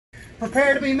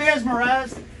prepare to be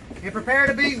mesmerized and prepare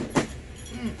to be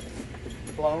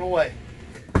blown away.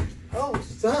 Oh,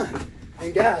 son.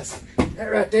 And guys,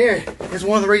 that right there is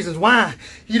one of the reasons why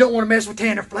you don't want to mess with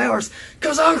Tanner Flowers.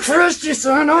 Because I trust you,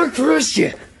 son. I trust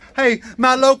you. Hey,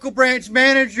 my local branch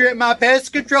manager at my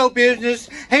pest control business,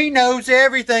 he knows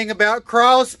everything about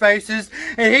crawl spaces,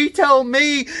 and he told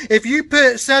me if you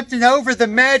put something over the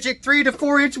magic 3 to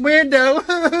 4 inch window,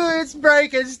 it's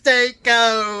breaking state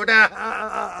code.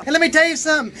 And let me tell you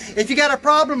something, if you got a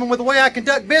problem with the way I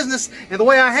conduct business and the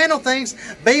way I handle things,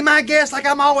 be my guest like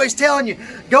I'm always telling you.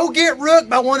 Go get rooked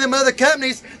by one of them other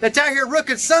companies that's out here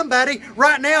rooking somebody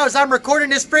right now as I'm recording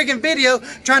this friggin' video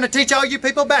trying to teach all you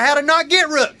people about how to not get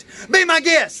rooked. Be my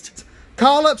guest.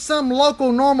 Call up some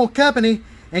local normal company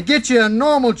and get you a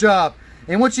normal job.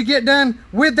 And once you get done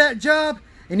with that job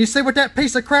and you see what that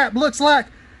piece of crap looks like,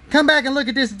 come back and look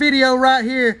at this video right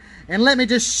here and let me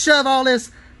just shove all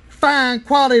this fine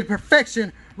quality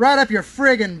perfection right up your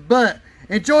friggin' butt.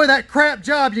 Enjoy that crap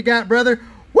job you got, brother.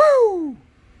 Woo!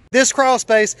 This crawl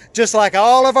space, just like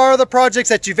all of our other projects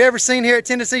that you've ever seen here at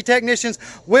Tennessee Technicians,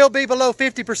 will be below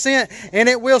 50%, and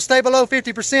it will stay below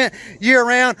 50% year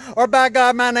round, or by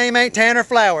God, my name ain't Tanner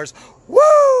Flowers.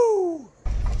 Woo!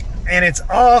 And it's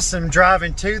awesome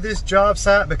driving to this job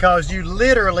site because you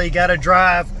literally got to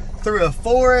drive through a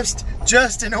forest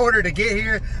just in order to get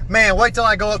here. Man, wait till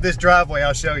I go up this driveway,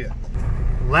 I'll show you.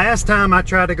 Last time I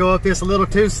tried to go up this a little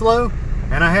too slow,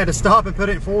 and I had to stop and put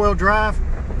it in 4-wheel drive.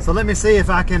 So let me see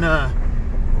if I can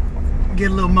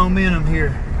get a little momentum here.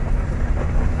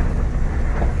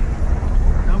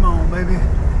 Come on, baby.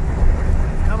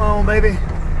 Come on, baby.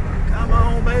 Come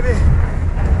on, baby.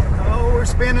 Oh, we're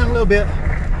spinning a little bit.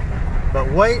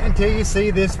 But wait until you see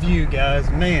this view, guys.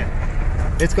 Man,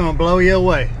 it's gonna blow you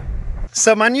away.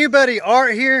 So my new buddy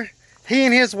Art here, he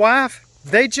and his wife,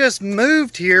 they just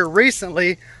moved here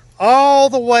recently all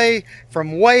the way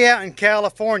from way out in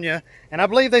California. And I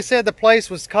believe they said the place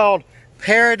was called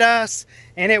Paradise,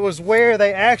 and it was where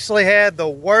they actually had the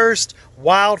worst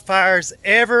wildfires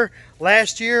ever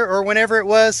last year or whenever it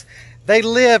was. They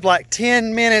lived like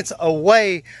 10 minutes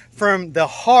away from the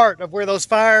heart of where those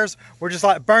fires were just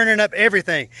like burning up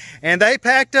everything. And they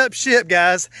packed up ship,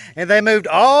 guys, and they moved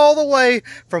all the way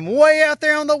from way out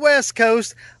there on the west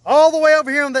coast all the way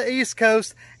over here on the east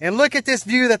coast. And look at this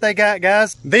view that they got,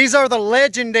 guys. These are the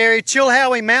legendary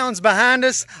Chilhowie Mountains behind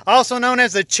us, also known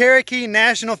as the Cherokee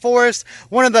National Forest.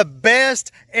 One of the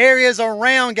best areas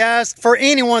around, guys, for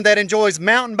anyone that enjoys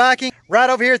mountain biking. Right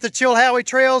over here at the Chilhowie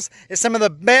Trails is some of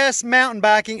the best mountain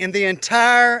biking in the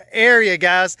entire area,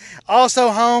 guys.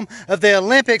 Also home of the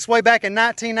Olympics way back in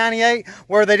 1998,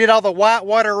 where they did all the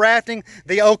whitewater rafting,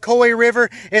 the Ocoee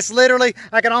River. It's literally,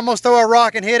 I can almost throw a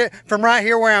rock and hit it from right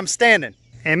here where I'm standing.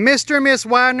 And Mr. and Miss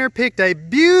Widener picked a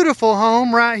beautiful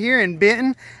home right here in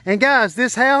Benton. And guys,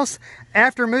 this house,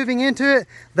 after moving into it,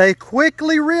 they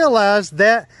quickly realized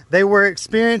that they were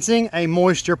experiencing a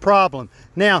moisture problem.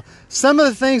 Now, some of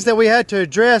the things that we had to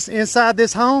address inside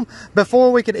this home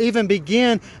before we could even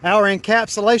begin our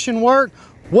encapsulation work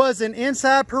was an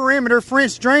inside perimeter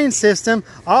French drain system,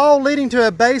 all leading to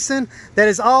a basin that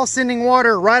is all sending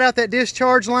water right out that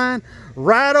discharge line,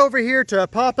 right over here to a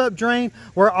pop-up drain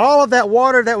where all of that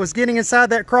water that was getting inside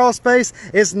that crawl space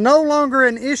is no longer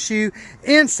an issue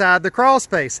inside the crawl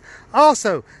space.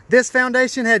 Also, this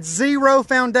foundation had 0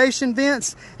 foundation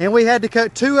vents, and we had to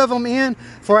cut 2 of them in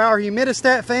for our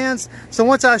humidistat fans. So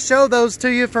once I show those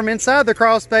to you from inside the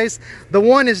crawl space, the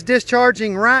one is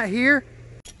discharging right here.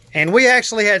 And we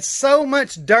actually had so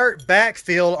much dirt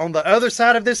backfill on the other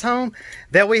side of this home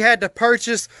that we had to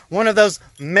purchase one of those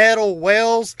metal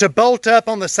wells to bolt up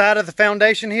on the side of the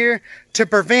foundation here to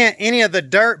prevent any of the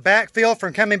dirt backfill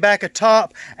from coming back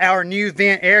atop our new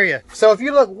vent area. So if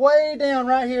you look way down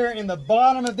right here in the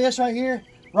bottom of this right here,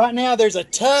 right now there's a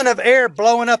ton of air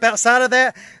blowing up outside of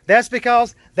that. That's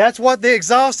because that's what the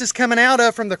exhaust is coming out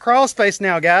of from the crawl space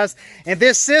now, guys. And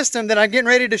this system that I'm getting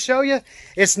ready to show you,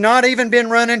 it's not even been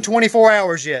running 24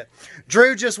 hours yet.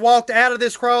 Drew just walked out of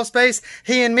this crawl space,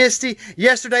 he and Misty,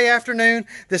 yesterday afternoon.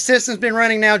 The system's been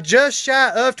running now just shy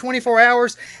of 24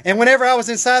 hours. And whenever I was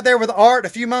inside there with Art a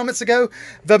few moments ago,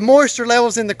 the moisture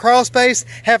levels in the crawl space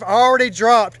have already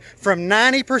dropped from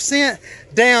 90%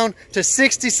 down to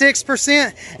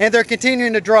 66%, and they're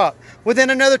continuing to drop.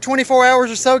 Within another 24 hours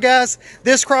or so, guys,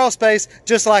 this crawl space,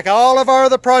 just like all of our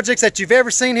other projects that you've ever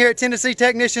seen here at Tennessee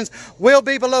Technicians, will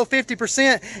be below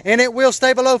 50%, and it will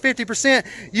stay below 50%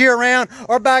 year round,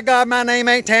 or by God, my name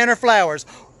ain't Tanner Flowers.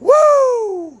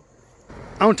 Woo!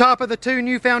 On top of the 2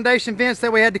 new foundation vents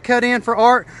that we had to cut in for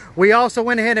Art, we also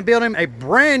went ahead and built him a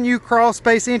brand new crawl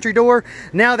space entry door.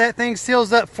 Now that thing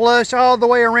seals up flush all the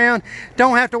way around.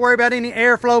 Don't have to worry about any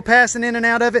airflow passing in and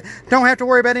out of it. Don't have to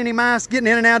worry about any mice getting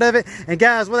in and out of it. And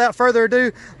guys, without further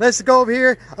ado, let's go over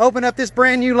here, open up this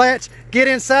brand new latch, get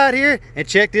inside here, and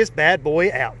check this bad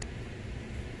boy out.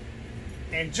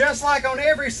 And just like on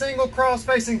every single crawl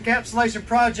space encapsulation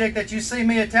project that you see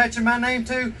me attaching my name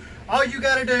to, all you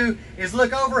got to do is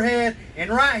look overhead, and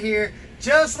right here,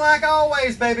 just like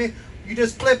always, baby, you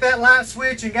just flip that light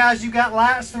switch, and guys, you got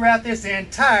lights throughout this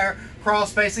entire crawl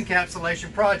space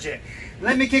encapsulation project.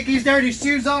 Let me kick these dirty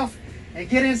shoes off and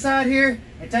get inside here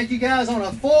and take you guys on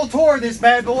a full tour of this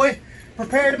bad boy.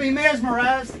 Prepare to be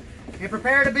mesmerized and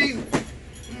prepare to be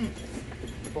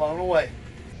blown away.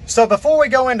 So before we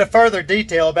go into further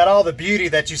detail about all the beauty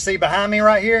that you see behind me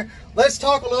right here, let's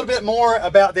talk a little bit more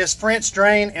about this French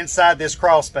drain inside this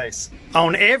crawl space.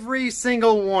 On every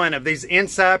single one of these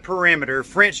inside perimeter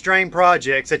French drain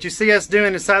projects that you see us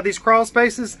doing inside these crawl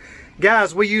spaces,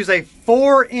 guys, we use a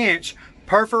 4-inch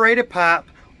perforated pipe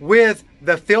with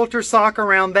the filter sock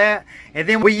around that, and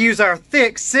then we use our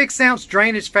thick 6-ounce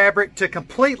drainage fabric to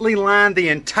completely line the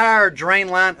entire drain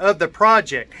line of the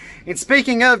project. And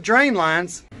speaking of drain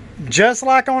lines, just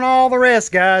like on all the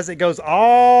rest, guys, it goes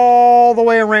all the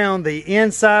way around the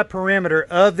inside perimeter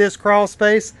of this crawl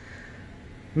space,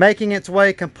 making its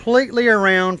way completely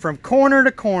around from corner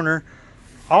to corner,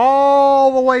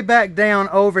 all the way back down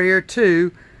over here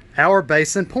to our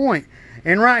basin point.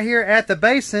 And right here at the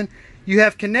basin, you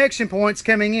have connection points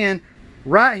coming in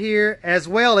right here as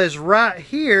well as right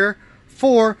here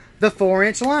for the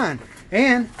 4-inch line.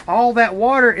 And all that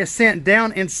water is sent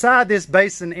down inside this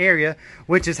basin area,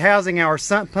 which is housing our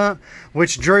sump pump,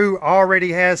 which Drew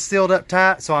already has sealed up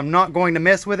tight, so I'm not going to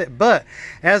mess with it. But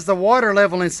as the water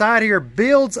level inside here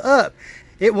builds up,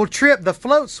 it will trip the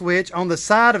float switch on the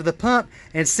side of the pump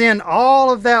and send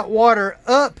all of that water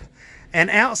up and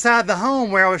outside the home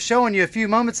where I was showing you a few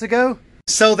moments ago,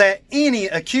 so that any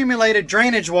accumulated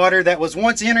drainage water that was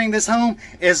once entering this home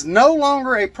is no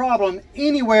longer a problem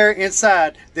anywhere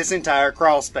inside this entire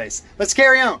crawl space. Let's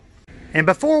carry on. And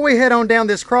before we head on down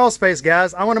this crawl space,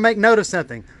 guys, I want to make note of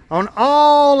something. On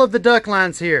all of the duct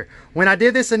lines here, when I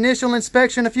did this initial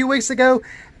inspection a few weeks ago,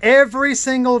 every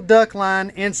single duct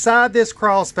line inside this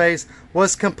crawl space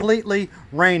was completely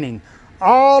raining.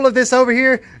 All of this over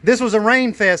here, this was a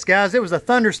rain fest, guys. It was a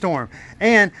thunderstorm.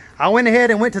 And I went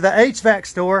ahead and went to the HVAC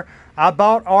store. I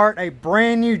bought Art a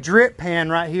brand new drip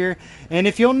pan right here. And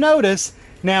if you'll notice,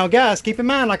 now guys, keep in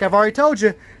mind, like I've already told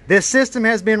you, this system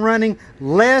has been running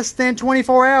less than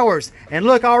 24 hours. And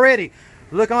look already,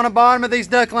 look on the bottom of these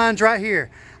duct lines right here.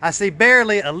 I see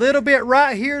barely a little bit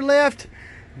right here left.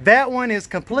 That one is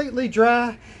completely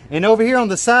dry. And over here on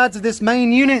the sides of this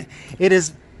main unit, it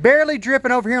is barely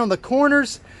dripping over here on the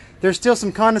corners. There's still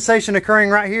some condensation occurring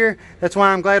right here. That's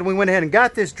why I'm glad we went ahead and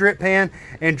got this drip pan,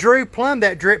 and Drew plumbed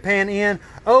that drip pan in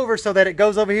over so that it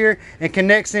goes over here and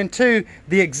connects into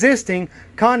the existing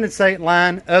condensate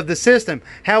line of the system.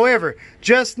 However,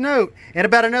 just note, in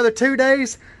about another 2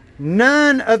 days,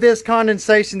 none of this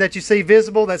condensation that you see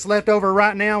visible that's left over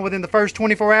right now within the first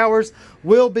 24 hours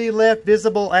will be left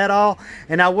visible at all.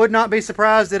 And I would not be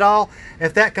surprised at all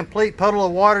if that complete puddle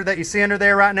of water that you see under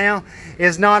there right now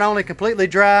is not only completely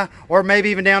dry, or maybe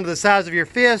even down to the size of your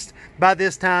fist by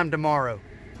this time tomorrow.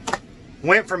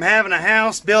 Went from having a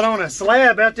house built on a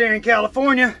slab out there in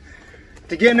California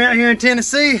to getting out here in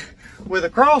Tennessee with a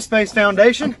crawl space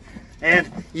foundation.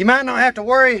 And you might not have to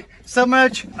worry so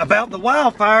much about the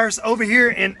wildfires over here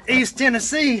in East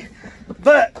Tennessee,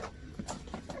 but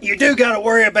you do got to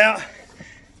worry about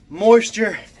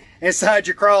moisture inside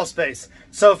your crawl space.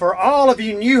 So for all of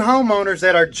you new homeowners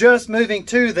that are just moving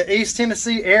to the East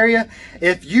Tennessee area,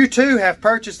 if you too have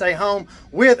purchased a home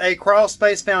with a crawl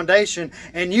space foundation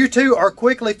and you too are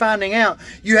quickly finding out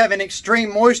you have an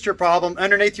extreme moisture problem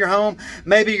underneath your home,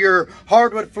 maybe your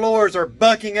hardwood floors are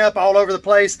bucking up all over the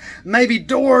place, maybe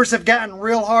doors have gotten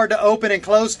real hard to open and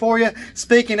close for you.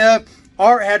 Speaking of,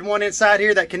 Art had one inside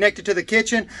here that connected to the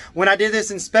kitchen. When I did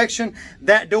this inspection,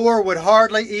 that door would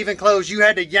hardly even close. You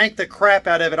had to yank the crap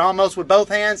out of it almost with both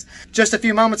hands. Just a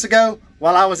few moments ago,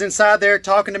 while I was inside there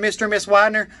talking to Mr. and Miss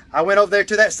Widener, I went over there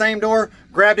to that same door,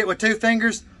 grabbed it with 2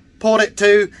 fingers, pulled it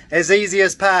to as easy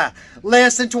as pie.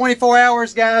 Less than 24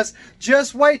 hours, guys.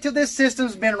 Just wait till this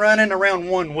system's been running around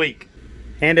 1 week.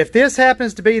 And if this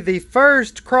happens to be the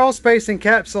first crawl space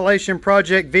encapsulation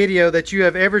project video that you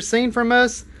have ever seen from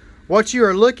us, what you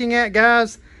are looking at,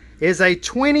 guys, is a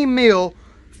 20 mil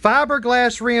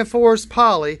fiberglass reinforced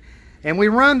poly, and we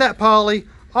run that poly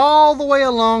all the way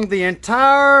along the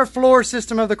entire floor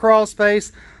system of the crawl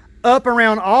space, up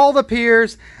around all the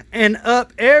piers, and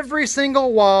up every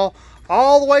single wall,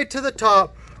 all the way to the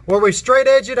top, where we straight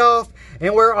edge it off,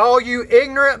 and where all you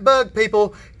ignorant bug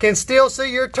people can still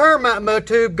see your termite mud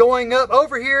tube going up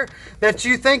over here that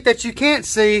you think that you can't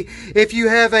see if you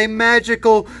have a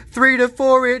magical 3 to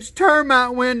 4 inch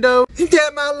termite window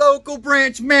that my local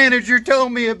branch manager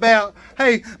told me about.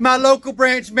 Hey, my local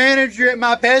branch manager at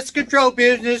my pest control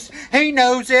business, he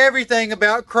knows everything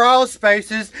about crawl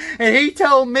spaces, and he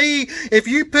told me if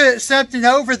you put something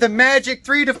over the magic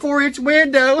 3 to 4 inch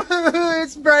window,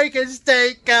 it's breaking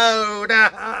state code.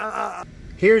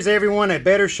 Here's everyone a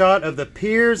better shot of the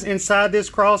piers inside this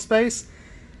crawl space.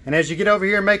 And as you get over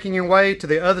here making your way to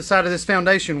the other side of this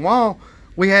foundation wall,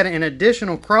 we had an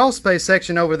additional crawl space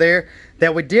section over there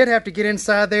that we did have to get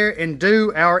inside there and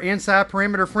do our inside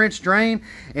perimeter French drain.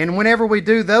 And whenever we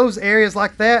do those areas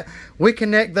like that, we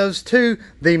connect those to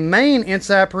the main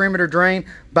inside perimeter drain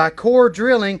by core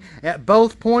drilling at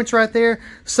both points right there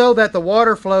so that the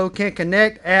water flow can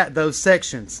connect at those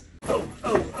sections. Oh.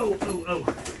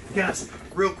 Guys,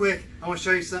 real quick, I want to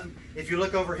show you something. If you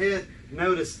look overhead,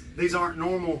 notice these aren't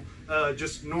normal,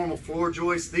 just normal floor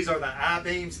joists. These are the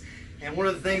I-beams. And one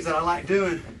of the things that I like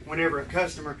doing whenever a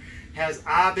customer has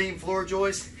I-beam floor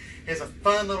joists is a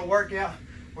fun little workout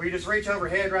where you just reach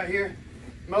overhead right here.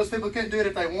 Most people couldn't do it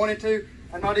if they wanted to.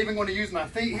 I'm not even going to use my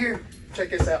feet here.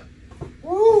 Check this out.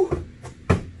 Woo!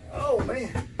 Oh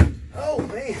man.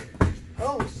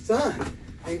 Oh son.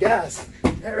 And guys,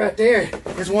 that right there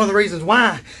is one of the reasons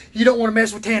why you don't want to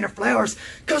mess with Tanner flowers.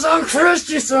 Cause I'll crush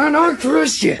you, son, I'll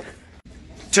crush you.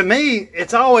 To me,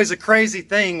 it's always a crazy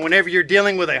thing whenever you're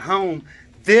dealing with a home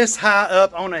this high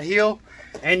up on a hill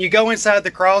and you go inside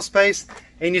the crawl space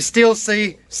and you still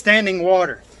see standing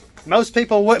water. Most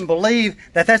people wouldn't believe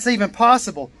that that's even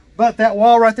possible. But that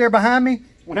wall right there behind me,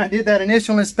 when I did that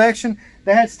initial inspection,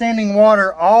 they had standing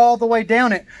water all the way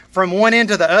down it from one end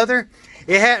to the other.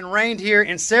 It hadn't rained here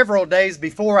in several days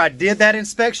before I did that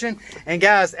inspection. And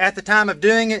guys, at the time of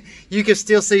doing it, you could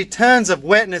still see tons of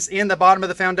wetness in the bottom of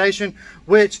the foundation,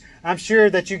 which I'm sure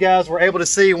that you guys were able to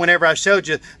see whenever I showed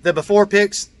you the before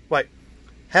pics. Wait,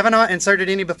 have I not inserted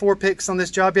any before pics on this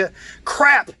job yet?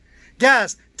 Crap!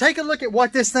 Guys, take a look at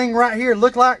what this thing right here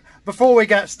looked like before we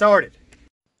got started.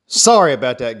 Sorry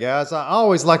about that, guys. I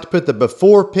always like to put the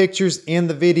before pictures in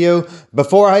the video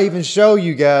before I even show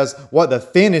you guys what the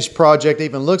finished project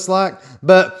even looks like.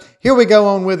 But here we go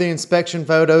on with the inspection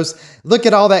photos. Look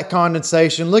at all that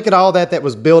condensation. Look at all that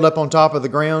was built up on top of the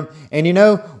ground. And you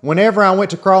know, whenever I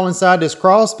went to crawl inside this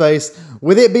crawl space,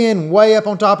 with it being way up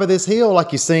on top of this hill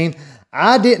like you've seen,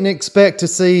 I didn't expect to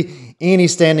see any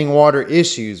standing water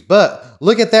issues. But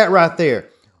look at that right there.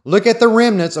 Look at the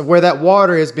remnants of where that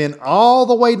water has been all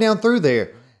the way down through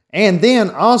there. And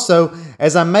then also,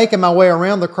 as I'm making my way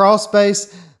around the crawl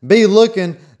space, be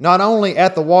looking not only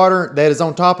at the water that is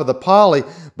on top of the poly,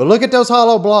 but look at those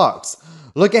hollow blocks.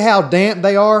 Look at how damp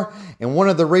they are. And one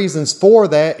of the reasons for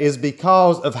that is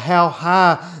because of how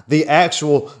high the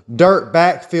actual dirt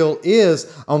backfill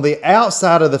is on the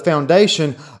outside of the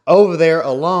foundation over there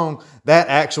along that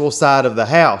actual side of the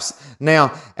house.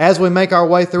 Now, as we make our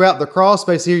way throughout the crawl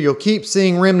space here, you'll keep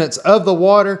seeing remnants of the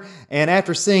water. And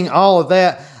after seeing all of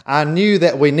that, I knew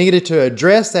that we needed to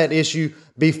address that issue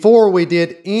before we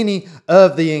did any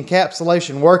of the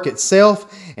encapsulation work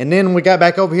itself. And then we got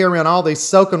back over here around all these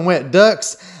soaking wet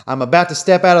ducts. I'm about to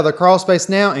step out of the crawl space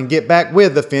now and get back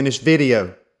with the finished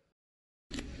video.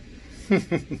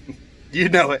 You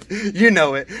know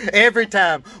it, every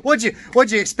time. Would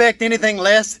you expect anything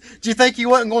less? Do you think you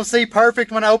wasn't going to see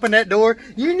perfect when I opened that door?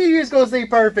 You knew you was going to see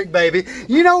perfect, baby.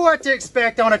 You know what to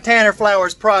expect on a Tanner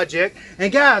Flowers project. And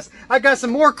guys, I got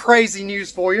some more crazy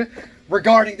news for you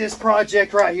regarding this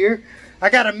project right here. I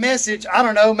got a message, I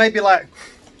don't know, maybe like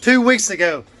 2 weeks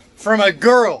ago from a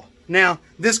girl. Now,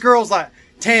 this girl's like,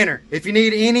 Tanner, if you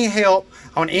need any help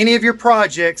on any of your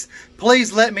projects,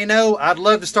 please let me know. I'd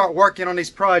love to start working on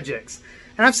these projects.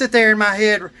 And I'm sitting there in my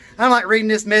head, I'm like reading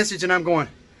this message and I'm going,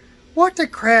 what the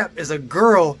crap is a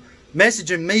girl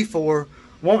messaging me for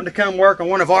wanting to come work on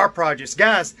one of our projects?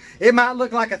 Guys, it might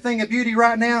look like a thing of beauty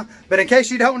right now, but in case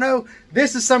you don't know,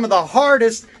 this is some of the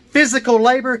hardest physical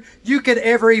labor you could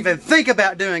ever even think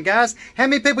about doing, guys. How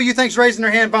many people you think's raising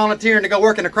their hand volunteering to go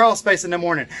work in a crawl space in the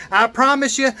morning? I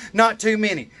promise you, not too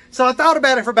many. So I thought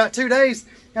about it for about 2 days,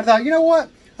 and I thought, you know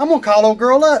what? I'm gonna call old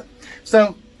girl up.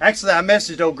 So actually, I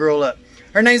messaged old girl up.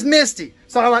 Her name's Misty.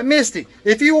 So I'm like, Misty,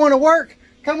 if you want to work,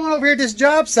 come on over here to this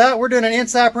job site. We're doing an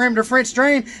inside perimeter French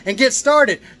drain and get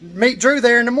started. Meet Drew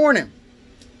there in the morning.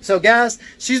 So guys,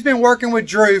 she's been working with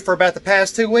Drew for about the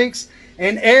past 2 weeks.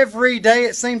 And every day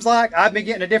it seems like I've been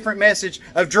getting a different message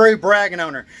of Drew bragging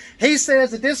on her. He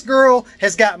says that this girl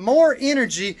has got more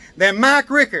energy than Mike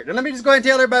Rickard. And let me just go ahead and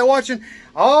tell everybody watching,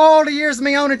 all the years of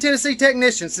me owning Tennessee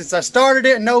Technician, since I started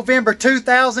it in November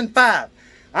 2005,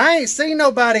 I ain't seen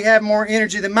nobody have more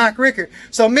energy than Mike Rickard.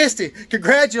 So Misty,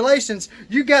 congratulations.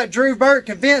 You got Drew Burt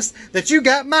convinced that you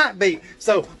got Mike beat.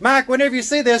 So Mike, whenever you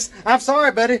see this, I'm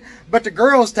sorry buddy, but the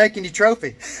girl's taking your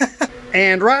trophy.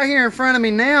 And right here in front of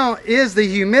me now is the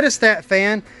humidistat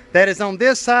fan that is on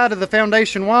this side of the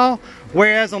foundation wall,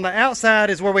 whereas on the outside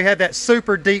is where we have that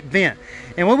super deep vent.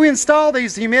 And when we install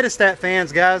these humidistat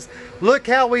fans, guys, look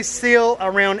how we seal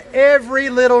around every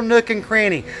little nook and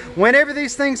cranny. Whenever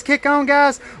these things kick on,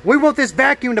 guys, we want this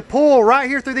vacuum to pull right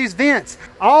here through these vents.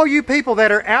 All you people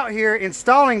that are out here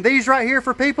installing these right here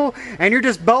for people, and you're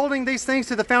just bolting these things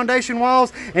to the foundation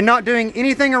walls and not doing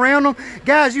anything around them,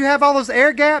 guys, you have all those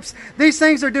air gaps. These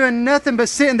things are doing nothing but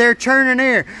sitting there churning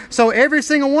air. So every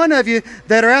single one of you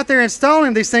that are out there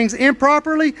installing these things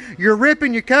improperly, you're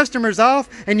ripping your customers off,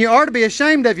 and you ought to be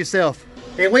ashamed of yourself.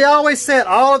 And we always set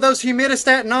all of those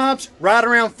humidistat knobs right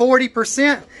around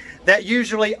 40%. That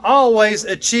usually always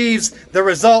achieves the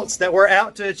results that we're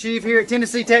out to achieve here at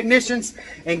Tennessee Technicians,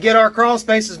 and get our crawl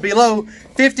spaces below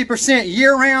 50%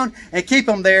 year round and keep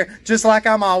them there just like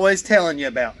I'm always telling you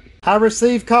about. I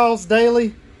receive calls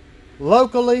daily,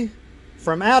 locally,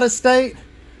 from out of state,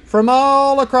 from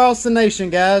all across the nation,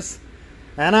 guys.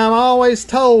 And I'm always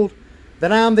told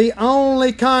that I'm the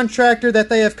only contractor that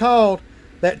they have called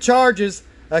that charges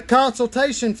a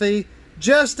consultation fee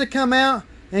just to come out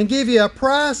and give you a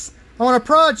price on a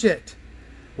project.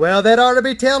 Well, that ought to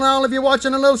be telling all of you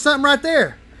watching a little something right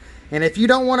there. And if you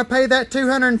don't want to pay that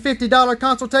 $250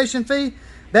 consultation fee,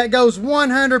 that goes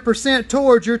 100%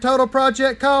 towards your total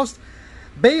project cost.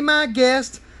 Be my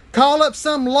guest, call up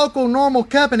some local normal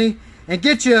company and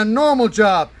get you a normal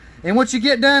job. And once you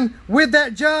get done with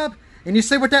that job and you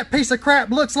see what that piece of crap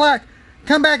looks like,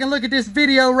 come back and look at this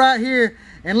video right here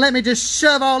and let me just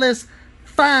shove all this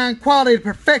fine quality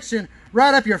perfection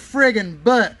right up your friggin'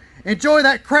 butt. Enjoy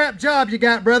that crap job you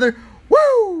got, brother.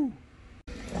 Woo!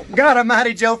 God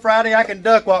almighty, Joe Friday, I can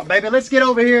duck walk, baby. Let's get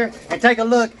over here and take a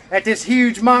look at this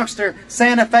huge monster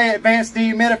Santa Fe advanced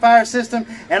dehumidifier system.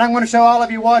 And I'm going to show all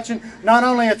of you watching not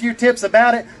only a few tips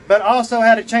about it, but also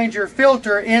how to change your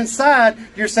filter inside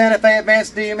your Santa Fe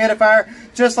advanced dehumidifier.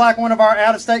 Just like one of our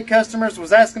out-of-state customers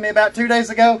was asking me about 2 days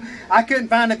ago. I couldn't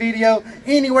find a video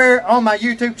anywhere on my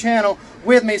YouTube channel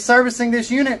with me servicing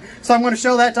this unit, so I'm going to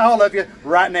show that to all of you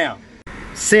right now.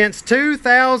 Since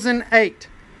 2008,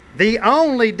 the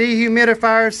only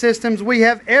dehumidifier systems we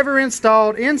have ever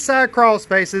installed inside crawl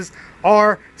spaces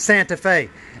are Santa Fe.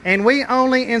 And we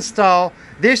only install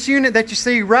this unit that you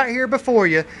see right here before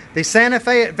you, the Santa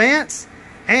Fe Advance,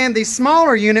 and the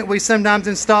smaller unit we sometimes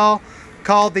install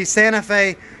called the Santa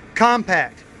Fe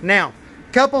Compact. Now,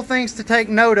 couple things to take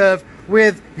note of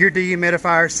with your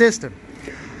dehumidifier system.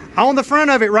 On the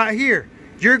front of it right here,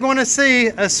 you're going to see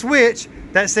a switch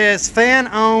that says fan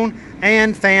on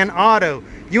and fan auto.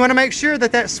 You want to make sure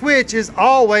that that switch is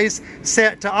always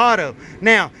set to auto.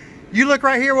 Now, you look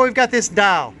right here where we've got this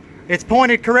dial. It's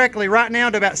pointed correctly right now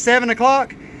to about 7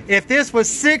 o'clock. If this was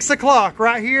 6 o'clock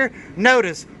right here,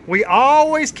 notice we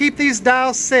always keep these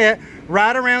dials set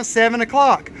right around 7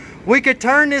 o'clock. We could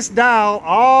turn this dial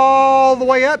all the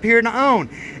way up here to on.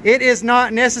 It is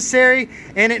not necessary,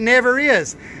 and it never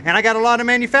is. And I got a lot of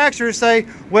manufacturers say,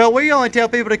 well, we only tell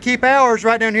people to keep ours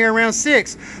right down here around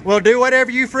 6. Well, do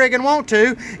whatever you friggin' want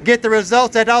to. Get the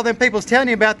results that all them people's telling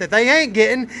you about that they ain't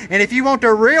getting. And if you want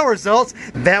the real results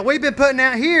that we've been putting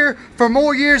out here for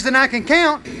more years than I can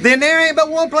count, then there ain't but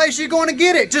one place you're going to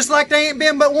get it. Just like there ain't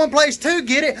been but one place to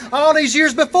get it all these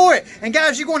years before it. And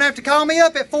guys, you're going to have to call me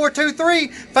up at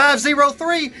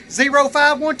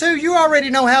 423-503-0512. You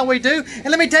already know how we do. And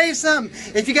let me tell you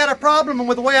something. If you got a problem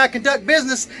with the way I conduct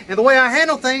business and the way I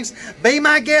handle things, be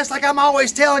my guest like I'm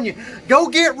always telling you. Go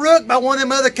get rooked by one of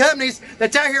them other companies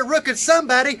that's out here rooking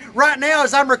somebody right now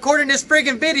as I'm recording this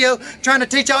friggin' video trying to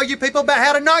teach all you people about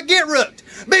how to not get rooked.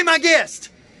 Be my guest.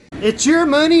 It's your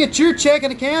money, it's your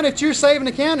checking account, it's your saving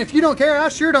account. If you don't care, I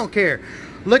sure don't care.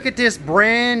 Look at this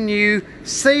brand new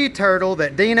sea turtle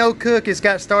that Dino Cook has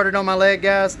got started on my leg,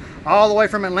 guys. All the way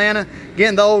from Atlanta.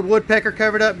 Getting the old woodpecker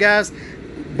covered up, guys.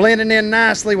 Blending in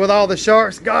nicely with all the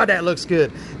sharks. God, that looks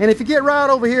good. And if you get right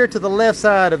over here to the left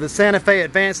side of the Santa Fe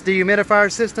Advanced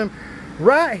Dehumidifier System,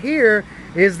 right here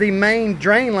is the main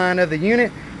drain line of the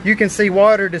unit. You can see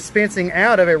water dispensing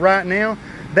out of it right now.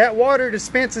 That water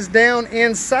dispenses down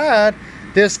inside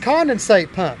this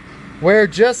condensate pump, where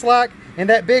just like in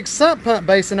that big sump pump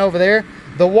basin over there,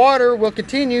 the water will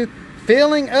continue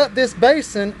filling up this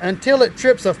basin until it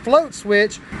trips a float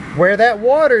switch, where that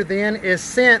water then is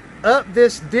sent up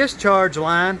this discharge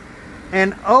line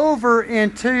and over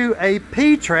into a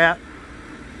P-trap,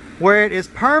 where it is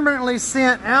permanently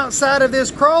sent outside of this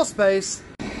crawl space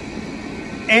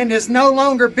and is no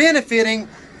longer benefiting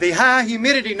the high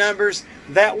humidity numbers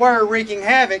that were wreaking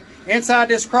havoc inside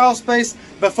this crawl space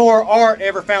before Art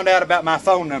ever found out about my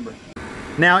phone number.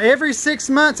 Now, every 6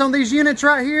 months on these units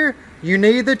right here, you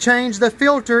need to change the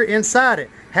filter inside it.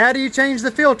 How do you change the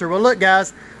filter? Well, look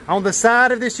guys, on the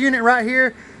side of this unit right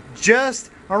here, just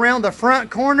around the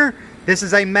front corner, this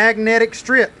is a magnetic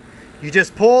strip. You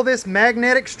just pull this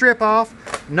magnetic strip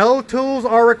off. No tools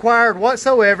are required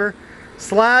whatsoever.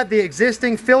 Slide the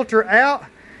existing filter out,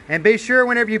 and be sure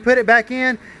whenever you put it back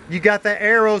in, you got the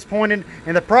arrows pointed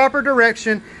in the proper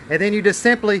direction, and then you just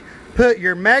simply put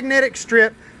your magnetic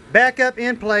strip back up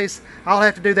in place. I'll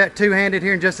have to do that two-handed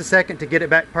here in just a second to get it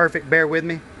back perfect. Bear with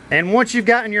me. And once you've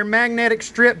gotten your magnetic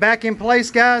strip back in place,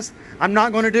 guys, I'm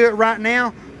not going to do it right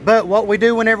now, but what we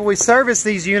do whenever we service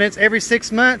these units every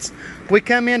 6 months, we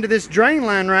come into this drain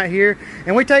line right here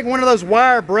and we take one of those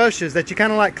wire brushes that you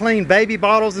kind of like clean baby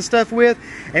bottles and stuff with,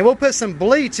 and we'll put some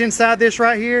bleach inside this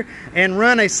right here and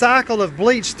run a cycle of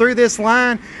bleach through this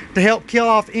line to help kill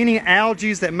off any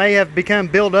algae that may have become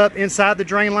built up inside the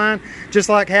drain line, just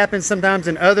like happens sometimes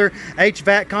in other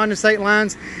HVAC condensate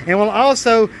lines. And we'll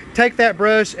also take that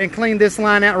brush and clean this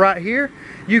line out right here.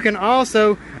 You can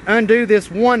also undo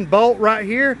this one bolt right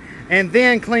here and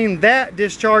then clean that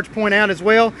discharge point out as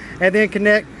well, and then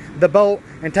connect the bolt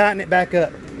and tighten it back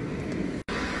up.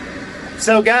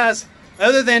 So guys,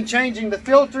 other than changing the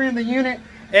filter in the unit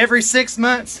every 6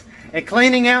 months and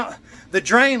cleaning out the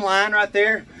drain line right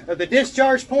there of the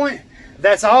discharge point,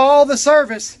 that's all the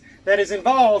service that is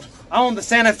involved on the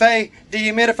Santa Fe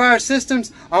dehumidifier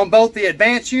systems on both the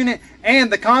advanced unit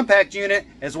and the compact unit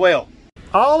as well.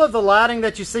 All of the lighting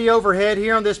that you see overhead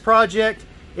here on this project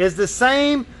is the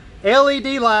same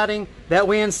LED lighting that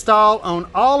we install on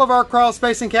all of our crawl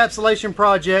space encapsulation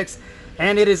projects,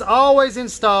 and it is always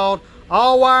installed,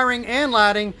 all wiring and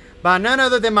lighting, by none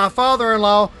other than my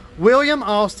father-in-law, William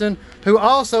Austin, who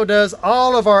also does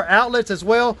all of our outlets as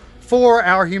well for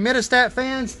our humidistat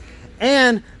fans,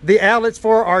 and the outlets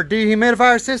for our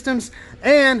dehumidifier systems,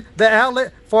 and the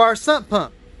outlet for our sump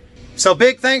pump. So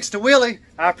big thanks to Willie.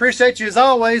 I appreciate you as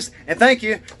always, and thank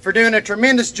you for doing a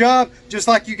tremendous job, just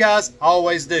like you guys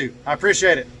always do. I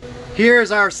appreciate it. Here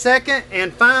is our second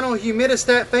and final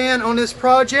humidistat fan on this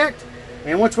project,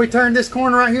 and once we turn this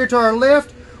corner right here to our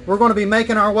left, we're going to be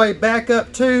making our way back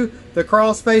up to the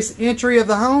crawl space entry of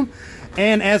the home.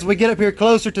 And as we get up here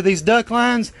closer to these duct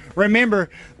lines, remember,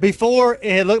 before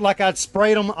it looked like I'd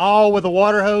sprayed them all with a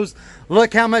water hose.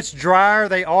 Look how much drier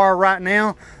they are right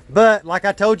now. But like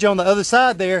I told you on the other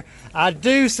side there, I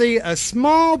do see a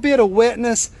small bit of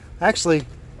wetness. Actually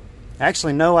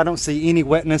no, I don't see any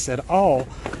wetness at all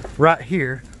right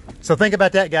here. So think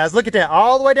about that, guys. Look at that,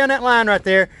 all the way down that line right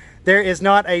there. There is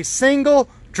not a single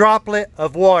droplet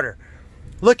of water.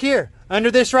 Look here,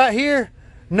 under this right here,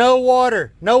 no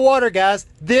water, no water, guys.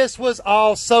 This was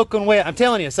all soaking wet, I'm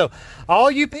telling you. So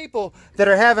all you people that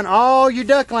are having all your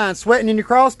duct lines sweating in your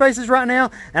crawl spaces right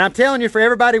now, and I'm telling you, for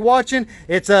everybody watching,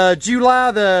 it's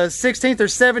July the 16th or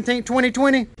 17th,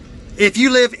 2020. If you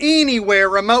live anywhere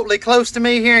remotely close to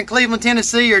me here in Cleveland,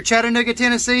 Tennessee, or Chattanooga,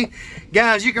 Tennessee,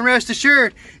 guys, you can rest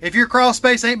assured, if your crawl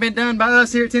space ain't been done by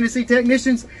us here at Tennessee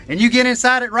Technicians, and you get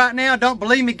inside it right now, don't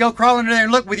believe me, go crawl into there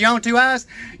and look with your own two eyes,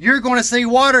 you're going to see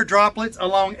water droplets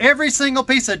along every single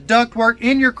piece of ductwork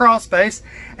in your crawl space,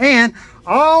 and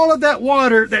all of that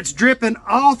water that's dripping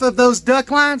off of those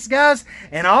duct lines, guys,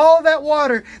 and all that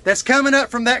water that's coming up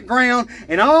from that ground,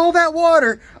 and all that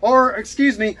water, or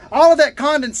excuse me, all of that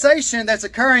condensation that's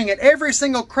occurring at every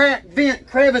single crack, vent,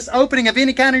 crevice, opening of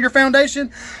any kind of your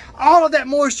foundation, all of that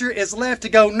moisture is left to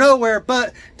go nowhere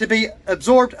but to be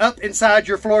absorbed up inside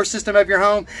your floor system of your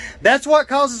home. That's what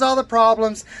causes all the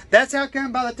problems. That's how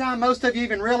come by the time most of you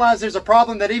even realize there's a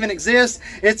problem that even exists,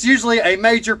 it's usually a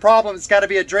major problem that's got to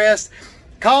be addressed.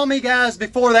 Call me, guys,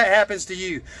 before that happens to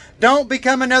you. Don't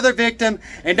become another victim,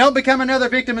 and don't become another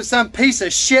victim of some piece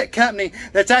of shit company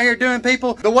that's out here doing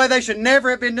people the way they should never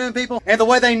have been doing people, and the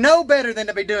way they know better than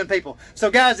to be doing people.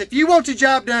 So guys, if you want your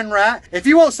job done right, if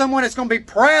you want someone that's going to be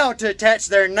proud to attach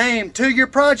their name to your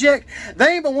project, they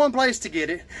ain't but one place to get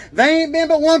it. They ain't been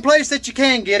but one place that you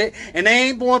can get it, and they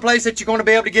ain't but one place that you're going to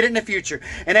be able to get it in the future.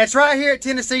 And that's right here at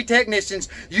Tennessee Technicians.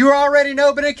 You already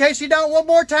know, but in case you don't, one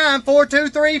more time,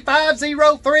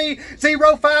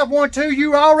 423-503-0512.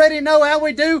 You already know how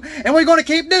we do, and we're going to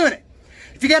keep doing it.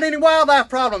 If If you got any wildlife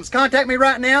problems, contact me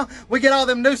right now. We get all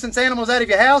them nuisance animals out of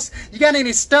your house. You got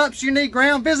any stumps you need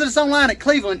ground? Visit us online at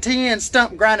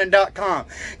clevelandtnstumpgrinding.com.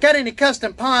 Got any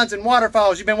custom ponds and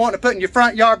waterfalls you've been wanting to put in your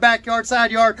front yard, backyard, side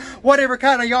yard, whatever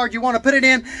kind of yard you want to put it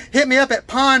in, hit me up at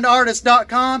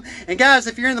pondartist.com. And guys,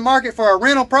 if you're in the market for a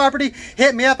rental property,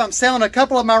 hit me up. I'm selling a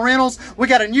couple of my rentals. We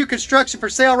got a new construction for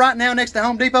sale right now next to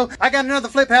Home Depot. I got another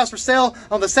flip house for sale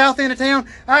on the south end of town.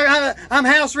 I'm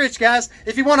house rich, guys.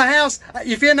 If you want a house,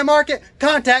 if you're in the market,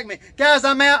 contact me. Guys,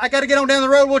 I'm out. I got to get on down the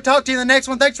road. We'll talk to you in the next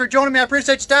one. Thanks for joining me. I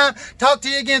appreciate your time. Talk to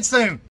you again soon.